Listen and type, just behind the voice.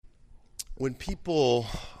When people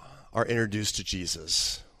are introduced to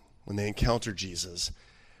Jesus, when they encounter Jesus,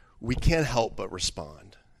 we can't help but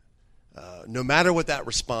respond. No matter what that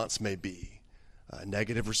response may be, a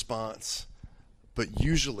negative response, but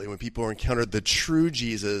usually when people are encountered the true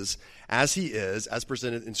Jesus as he is, as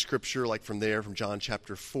presented in Scripture, like from John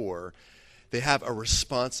chapter 4, they have a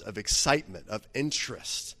response of excitement, of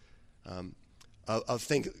interest, of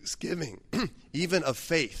thanksgiving, even of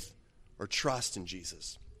faith or trust in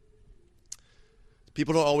Jesus.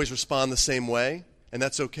 People don't always respond the same way, and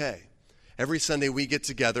that's okay. Every Sunday we get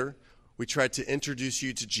together, we try to introduce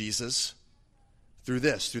you to Jesus through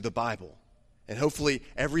the Bible. And hopefully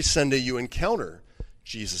every Sunday you encounter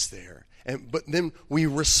Jesus there. But then we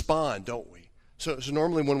respond, don't we? So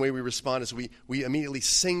normally one way we respond is we immediately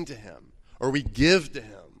sing to him, or we give to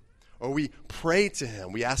him, or we pray to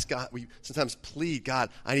him. We ask God, we sometimes plead, God,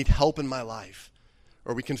 I need help in my life.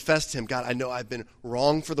 Or we confess to him, God, I know I've been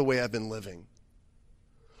wrong for the way I've been living.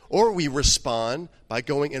 Or we respond by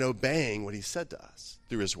going and obeying what he said to us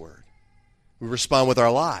through his word. We respond with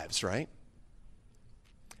our lives, right?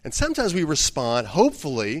 And sometimes we respond,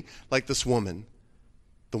 hopefully, like this woman,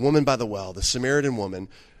 the woman by the well, the Samaritan woman,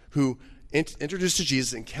 who introduced to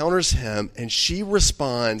Jesus, encounters him, and she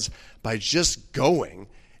responds by just going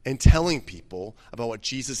and telling people about what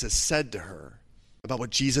Jesus has said to her, about what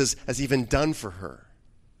Jesus has even done for her.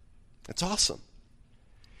 That's awesome.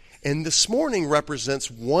 And this morning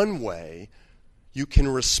represents one way you can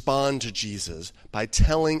respond to Jesus by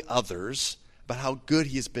telling others about how good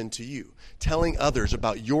he has been to you, telling others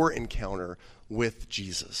about your encounter with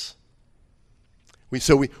Jesus.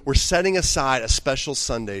 We're setting aside a special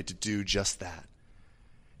Sunday to do just that.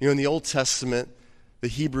 You know, in the Old Testament, the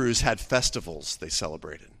Hebrews had festivals they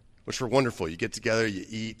celebrated, which were wonderful. You get together, you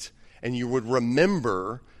eat, and you would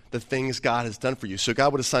remember the things God has done for you. So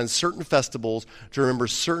God would assign certain festivals to remember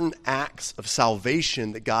certain acts of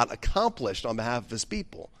salvation that God accomplished on behalf of his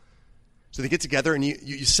people. So they get together and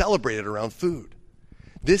you celebrate it around food.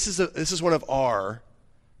 This is one of our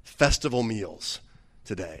festival meals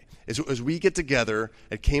today. As we get together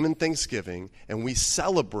at Cayman Thanksgiving and we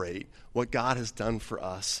celebrate what God has done for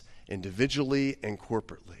us individually and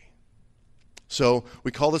corporately. So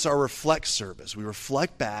we call this our reflect service. We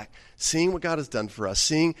reflect back, seeing what God has done for us,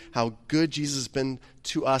 seeing how good Jesus has been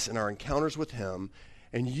to us in our encounters with him.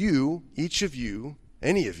 And you, each of you,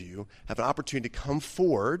 any of you, have an opportunity to come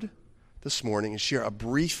forward this morning and share a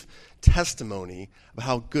brief testimony of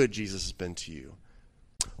how good Jesus has been to you.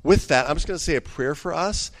 With that, I'm just going to say a prayer for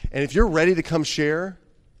us. And if you're ready to come share,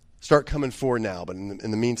 start coming forward now. But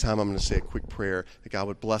in the meantime, I'm going to say a quick prayer that God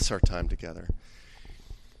would bless our time together.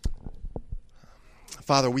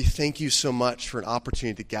 Father, we thank you so much for an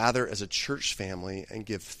opportunity to gather as a church family and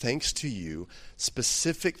give thanks to you,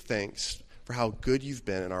 specific thanks for how good you've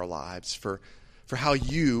been in our lives, for how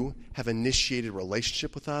you have initiated a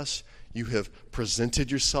relationship with us. You have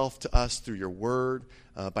presented yourself to us through your word,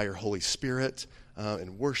 by your Holy Spirit,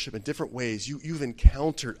 in worship, in different ways. You've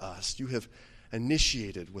encountered us. You have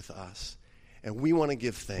initiated with us. And we want to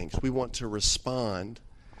give thanks. We want to respond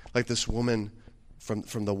like this woman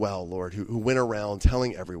from the well, Lord, who went around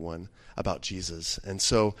telling everyone about Jesus. And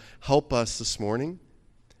so help us this morning.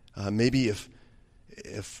 Maybe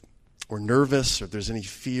if we're nervous or if there's any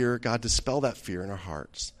fear, God, dispel that fear in our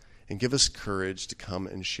hearts and give us courage to come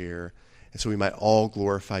and share. And so we might all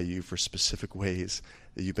glorify you for specific ways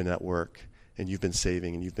that you've been at work and you've been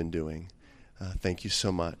saving and you've been doing. Thank you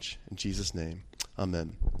so much. In Jesus' name,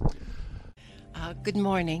 amen. Good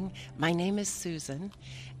morning. My name is Susan,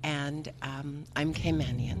 and I'm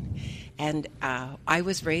Caymanian. And I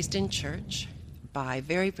was raised in church by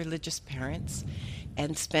very religious parents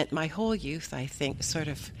and spent my whole youth, I think, sort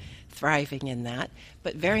of thriving in that,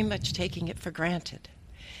 but very much taking it for granted.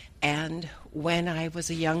 And when I was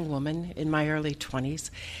a young woman in my early 20s,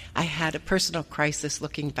 I had a personal crisis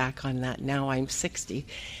looking back on that. Now I'm 60,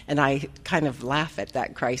 and I kind of laugh at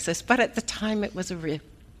that crisis, but at the time it was a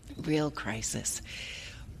real crisis.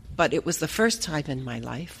 But it was the first time in my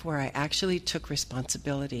life where I actually took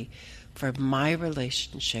responsibility for my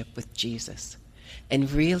relationship with Jesus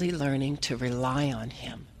and really learning to rely on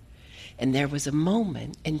him. And there was a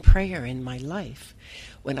moment in prayer in my life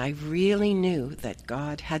when I really knew that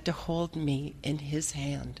God had to hold me in his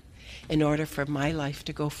hand in order for my life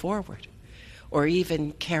to go forward or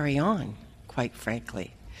even carry on, quite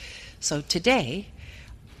frankly. So today,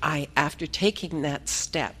 after taking that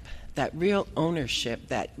step, that real ownership,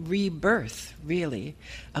 that rebirth, really,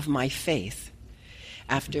 of my faith,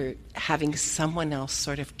 after having someone else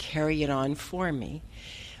sort of carry it on for me,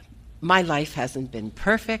 My life hasn't been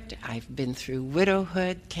perfect. I've been through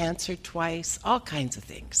widowhood, cancer twice, all kinds of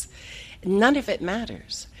things. None of it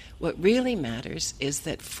matters. What really matters is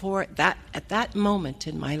that at that moment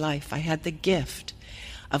in my life, I had the gift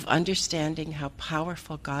of understanding how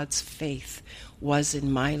powerful God's faith was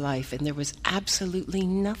in my life, and there was absolutely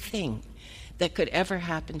nothing that could ever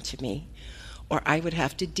happen to me or I would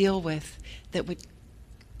have to deal with that would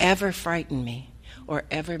ever frighten me or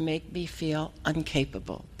ever make me feel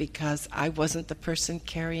incapable, because I wasn't the person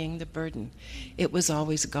carrying the burden. It was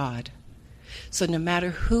always God. So no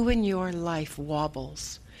matter who in your life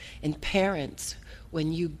wobbles, and parents,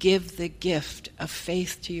 when you give the gift of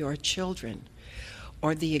faith to your children,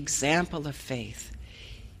 or the example of faith,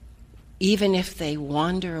 even if they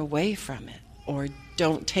wander away from it or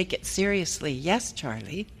don't take it seriously, yes,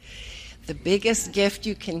 Charlie, the biggest gift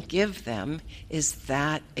you can give them is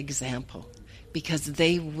that example, because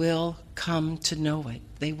they will come to know it.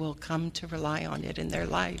 They will come to rely on it in their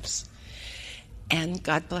lives. And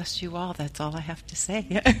God bless you all. That's all I have to say.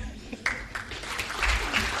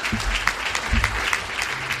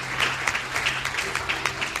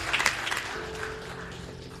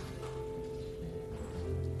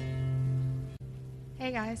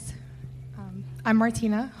 Hey guys, I'm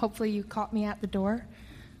Martina. Hopefully you caught me at the door.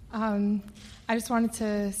 I just wanted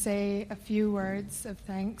to say a few words of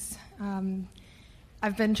thanks.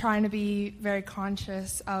 I've been trying to be very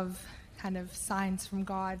conscious of kind of signs from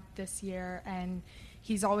God this year, and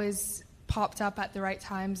He's always popped up at the right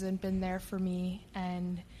times and been there for me.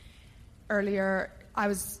 And earlier, I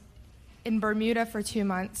was in Bermuda for 2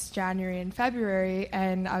 months, January and February,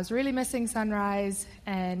 and I was really missing Sunrise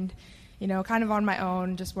and, you know, kind of on my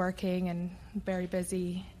own, just working and very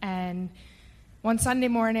busy. And one Sunday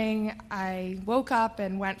morning, I woke up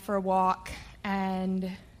and went for a walk, and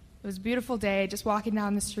it was a beautiful day, just walking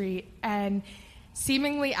down the street, and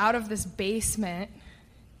seemingly out of this basement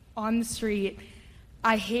on the street,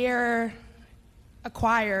 I hear a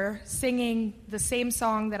choir singing the same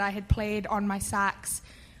song that I had played on my sax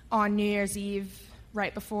on New Year's Eve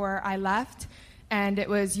right before I left, and it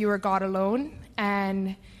was You Are God Alone.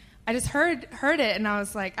 And I just heard it, and I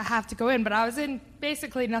was like, I have to go in. But I was in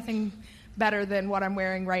basically nothing better than what I'm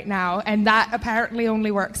wearing right now, and that apparently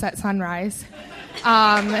only works at Sunrise.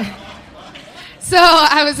 So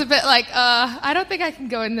I was a bit like, I don't think I can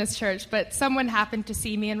go in this church. But someone happened to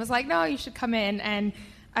see me and was like, no, you should come in. And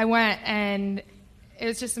I went, and it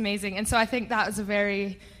was just amazing. And so I think that was a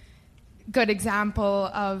very good example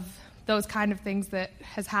of those kind of things that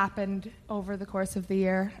has happened over the course of the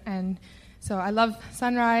year. And so I love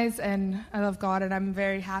Sunrise, and I love God, and I'm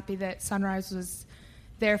very happy that Sunrise was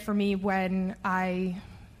there for me when I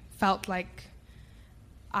felt like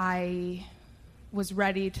I was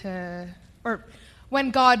ready to, or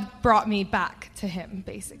when God brought me back to Him,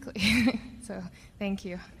 basically. So thank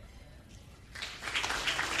you.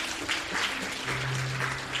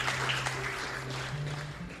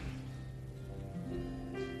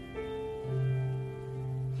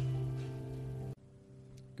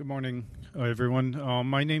 Good morning, everyone.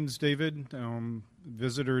 My name's David,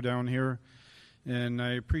 visitor down here, and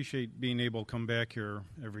I appreciate being able to come back here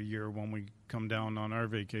every year when we come down on our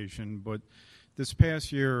vacation. But this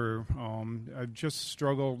past year, I've just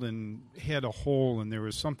struggled and had a hole, and there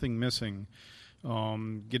was something missing.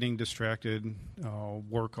 Getting distracted,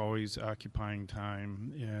 work always occupying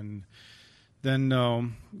time, and then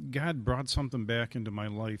God brought something back into my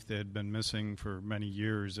life that had been missing for many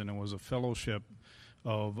years, and it was a fellowship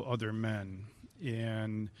of other men.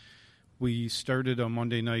 And we started a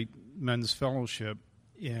Monday night men's fellowship,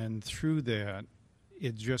 and through that,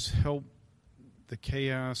 it just helped the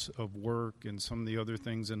chaos of work and some of the other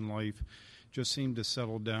things in life just seemed to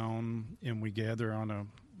settle down, and we gather on a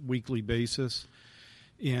weekly basis.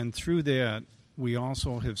 And through that, we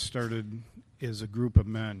also have started as a group of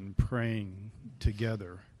men praying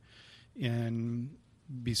together. And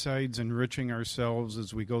besides enriching ourselves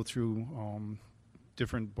as we go through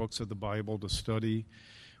different books of the Bible to study,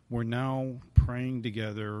 we're now praying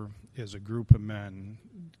together as a group of men,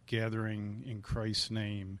 gathering in Christ's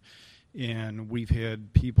name. And we've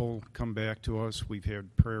had people come back to us, we've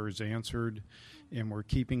had prayers answered, and we're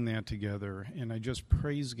keeping that together. And I just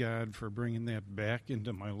praise God for bringing that back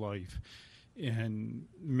into my life and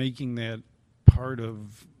making that part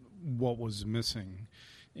of what was missing.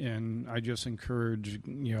 And I just encourage,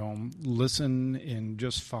 listen and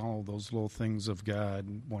just follow those little things of God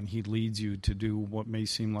when He leads you to do what may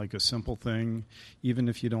seem like a simple thing, even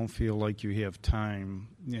if you don't feel like you have time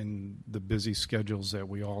in the busy schedules that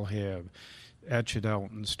we all have. Etch it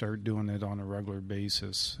out and start doing it on a regular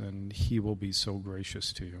basis, and He will be so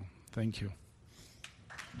gracious to you. Thank you.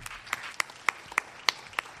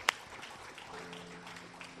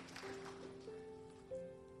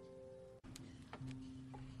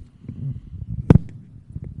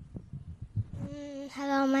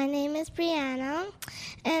 Hello, my name is Brianna,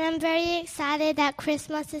 and I'm very excited that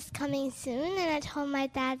Christmas is coming soon, and I told my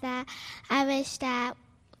dad that I wish that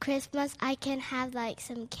Christmas I can have like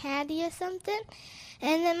some candy or something.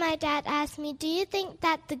 And then my dad asked me, do you think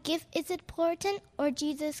that the gift is important or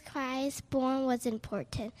Jesus Christ born was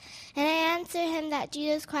important? And I answered him that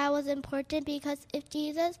Jesus Christ was important because if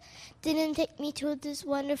Jesus didn't take me to this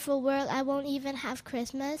wonderful world, I won't even have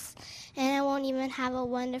Christmas and I won't even have a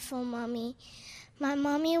wonderful mommy. My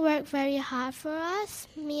mommy worked very hard for us,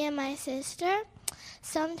 me and my sister.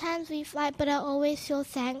 Sometimes we fight, but I always feel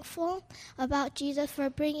thankful about Jesus for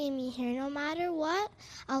bringing me here. No matter what,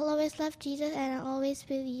 I'll always love Jesus and I'll always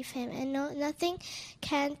believe him. And nothing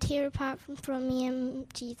can tear apart from me and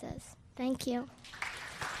Jesus. Thank you.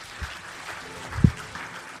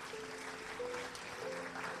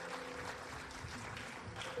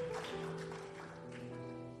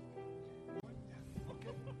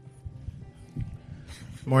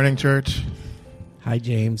 Morning, church. Hi,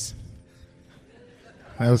 James.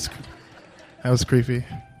 That was creepy.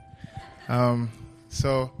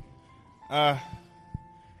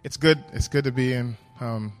 It's good to be in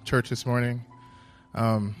church this morning.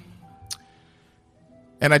 And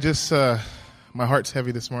I just my heart's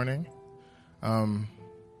heavy this morning. I'm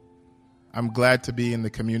glad to be in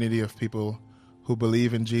the community of people who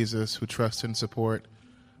believe in Jesus, who trust and support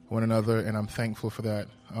one another, and I'm thankful for that.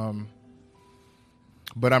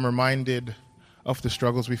 But I'm reminded of the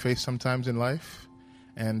struggles we face sometimes in life.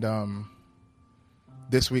 And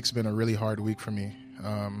this week's been a really hard week for me.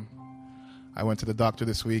 I went to the doctor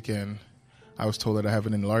this week, and I was told that I have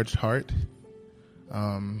an enlarged heart.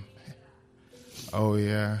 Oh,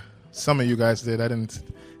 yeah. Some of you guys did. I didn't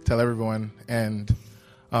tell everyone. And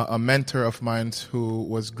a mentor of mine who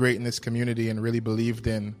was great in this community and really believed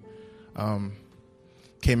in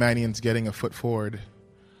Caymanians getting a foot forward,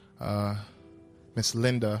 Miss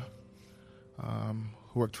Linda,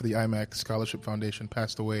 who worked for the IMAC Scholarship Foundation,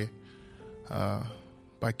 passed away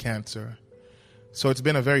by cancer. So it's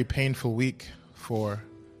been a very painful week for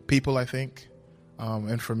people, I think,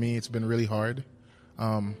 and for me it's been really hard.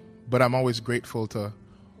 But I'm always grateful to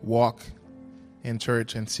walk in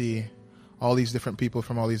church and see all these different people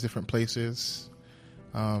from all these different places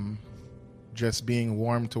just being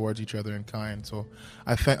warm towards each other and kind. So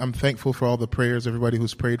I'm thankful for all the prayers, everybody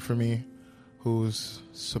who's prayed for me, who's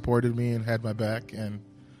supported me and had my back, and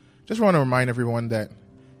just want to remind everyone that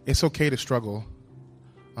it's okay to struggle.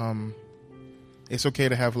 It's okay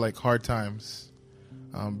to have like hard times,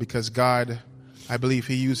 because God, I believe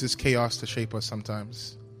he uses chaos to shape us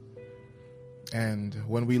sometimes. And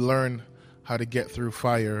when we learn how to get through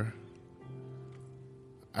fire,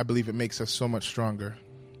 I believe it makes us so much stronger.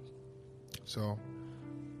 So,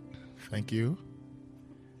 thank you.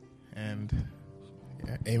 And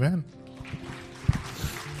yeah, amen.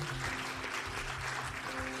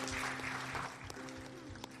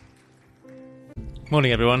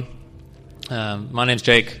 Morning, everyone. My name's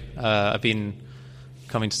Jake. I've been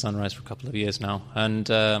coming to Sunrise for a couple of years now, and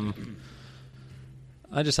I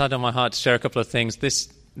just had on my heart to share a couple of things.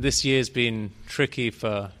 This year's been tricky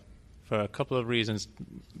for a couple of reasons,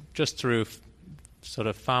 just through sort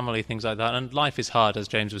of family, things like that, and life is hard, as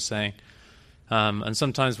James was saying, and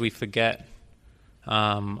sometimes we forget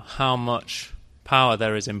how much power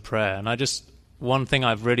there is in prayer. And one thing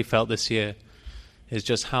I've really felt this year is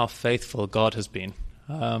just how faithful God has been.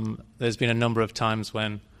 There's been a number of times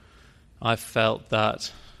when I've felt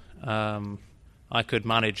that I could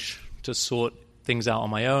manage to sort things out on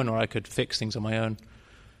my own, or I could fix things on my own.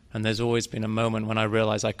 And there's always been a moment when I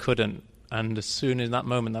realized I couldn't. And as soon as that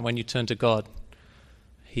moment, that when you turn to God,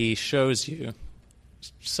 he shows you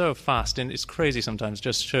so fast, and it's crazy sometimes,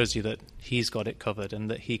 just shows you that he's got it covered and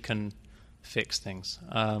that he can fix things.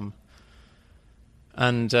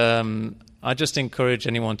 I just encourage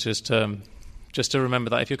anyone just to remember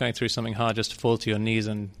that if you're going through something hard, just to fall to your knees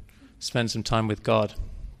and spend some time with God.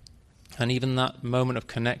 And even that moment of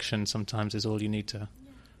connection sometimes is all you need to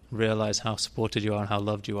realize how supported you are and how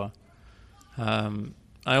loved you are.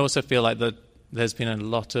 I also feel like that there's been a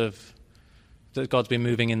lot of that God's been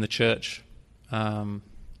moving in the church, and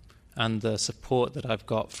the support that I've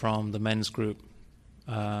got from the men's group,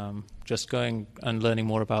 just going and learning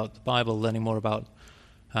more about the Bible, learning more about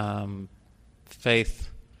faith,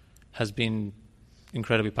 has been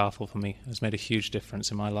incredibly powerful for me. It's made a huge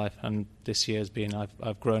difference in my life, and this year has been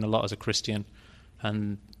I've grown a lot as a Christian,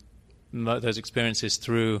 and those experiences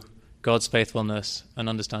through God's faithfulness and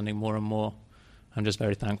understanding more and more, I'm just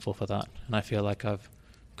very thankful for that, and I feel like I've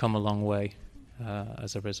come a long way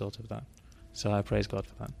as a result of that. So I praise God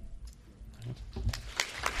for that.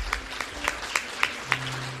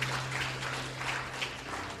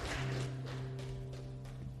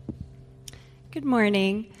 Good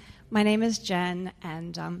morning. My name is Jen,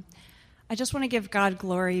 and I just want to give God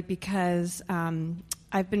glory because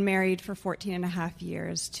I've been married for 14 and a half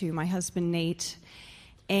years to my husband, Nate,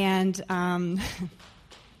 and thank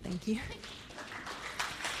you.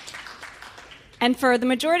 And for the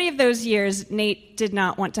majority of those years, Nate did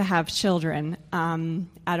not want to have children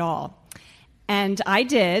at all. And I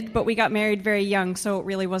did, but we got married very young, so it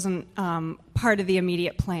really wasn't part of the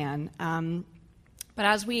immediate plan. But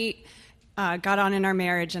as we got on in our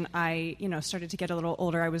marriage and I, started to get a little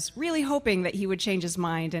older, I was really hoping that he would change his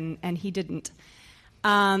mind, and he didn't.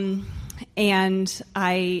 And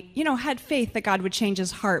I, had faith that God would change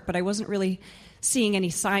his heart, but I wasn't really seeing any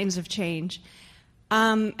signs of change.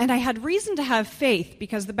 And I had reason to have faith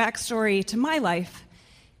because the backstory to my life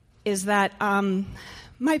is that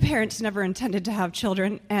my parents never intended to have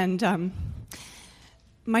children, and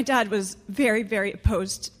my dad was very, very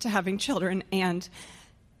opposed to having children, and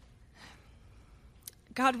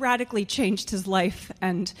God radically changed his life,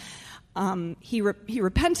 and he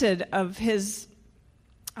repented of his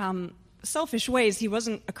selfish ways. He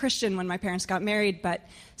wasn't a Christian when my parents got married, but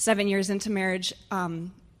 7 years into marriage,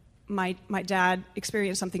 my dad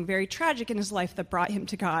experienced something very tragic in his life that brought him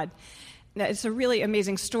to God. It's a really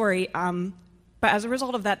amazing story, but as a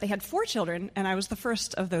result of that, they had 4 children, and I was the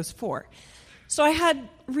first of those 4. So I had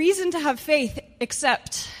reason to have faith,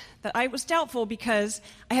 except that I was doubtful because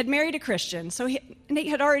I had married a Christian. So Nate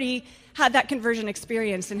had already had that conversion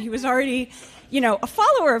experience, and he was already, a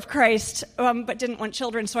follower of Christ, but didn't want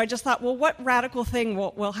children. So I just thought, well, what radical thing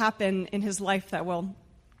will happen in his life that will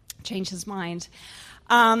change his mind?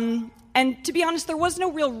 And to be honest, there was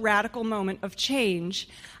no real radical moment of change,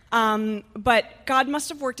 but God must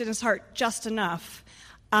have worked in his heart just enough.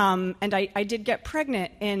 And I did get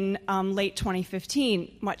pregnant in late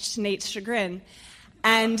 2015, much to Nate's chagrin.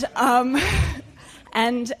 And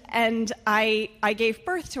I gave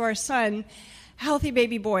birth to our son, healthy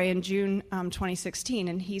baby boy, in June 2016,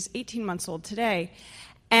 and he's 18 months old today.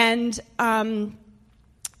 And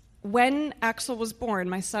when Axel was born,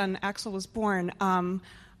 my son Axel was born,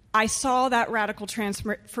 I saw that radical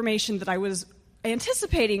transformation that I was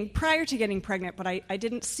anticipating prior to getting pregnant, but I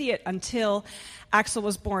didn't see it until Axel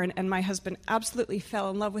was born, and my husband absolutely fell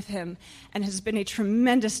in love with him and has been a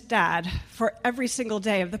tremendous dad for every single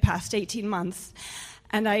day of the past 18 months.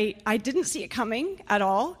 And I didn't see it coming at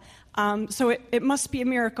all, so it must be a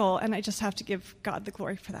miracle, and I just have to give God the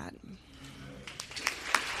glory for that.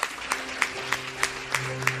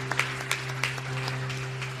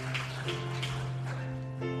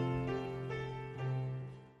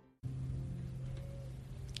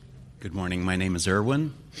 Good morning. My name is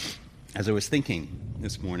Erwin. As I was thinking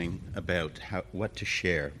this morning about what to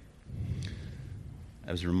share,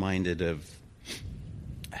 I was reminded of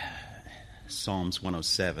Psalms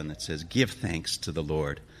 107 that says, "Give thanks to the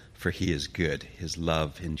Lord, for he is good. His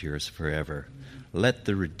love endures forever. Let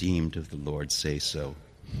the redeemed of the Lord say so.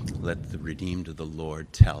 Let the redeemed of the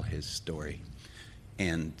Lord tell his story."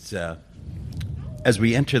 And as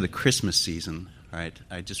we enter the Christmas season, right,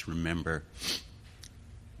 I just remember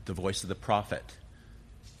the voice of the prophet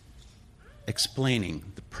explaining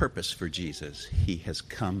the purpose for Jesus. He has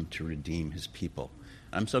come to redeem his people.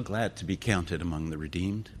 I'm so glad to be counted among the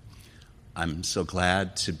redeemed. I'm so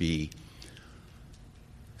glad to be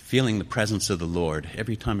feeling the presence of the Lord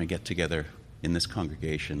every time I get together in this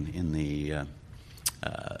congregation, in the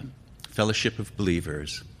fellowship of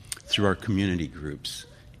believers, through our community groups,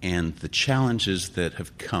 and the challenges that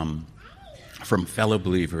have come from fellow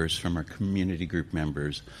believers, from our community group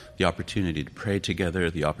members, the opportunity to pray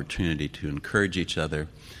together, the opportunity to encourage each other,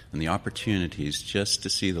 and the opportunities just to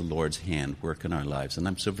see the Lord's hand work in our lives. And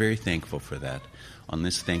I'm so very thankful for that. On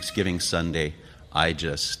this Thanksgiving Sunday, I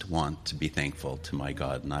just want to be thankful to my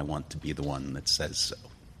God, and I want to be the one that says so.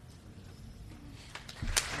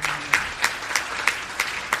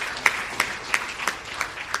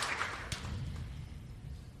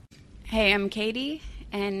 Hey, I'm Katie.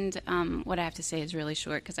 And what I have to say is really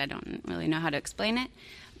short because I don't really know how to explain it.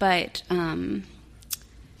 But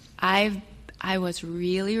I was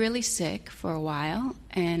really, really sick for a while,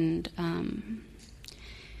 and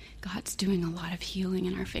God's doing a lot of healing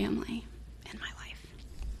in our family and my life.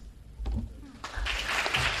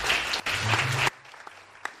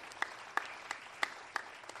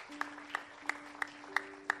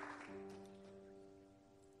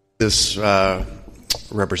 This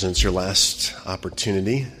represents your last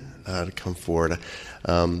opportunity to come forward.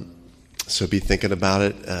 So be thinking about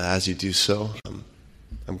it as you do so.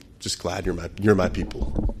 I'm just glad you're my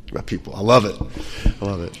people. You're my people. I love it. I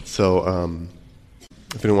love it. So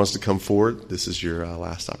if anyone wants to come forward, this is your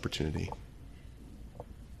last opportunity.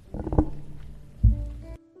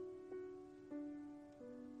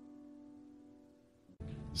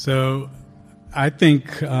 So I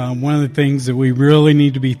think one of the things that we really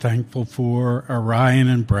need to be thankful for are Ryan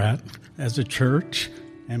and Brett as a church,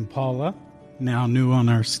 and Paula, now new on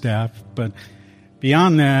our staff. But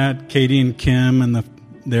beyond that, Katie and Kim and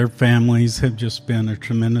their families have just been a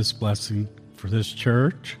tremendous blessing for this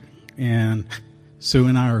church. And Sue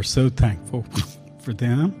and I are so thankful for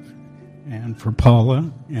them and for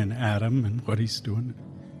Paula and Adam and what he's doing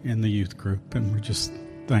in the youth group. And we're just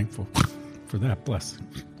thankful for that blessing.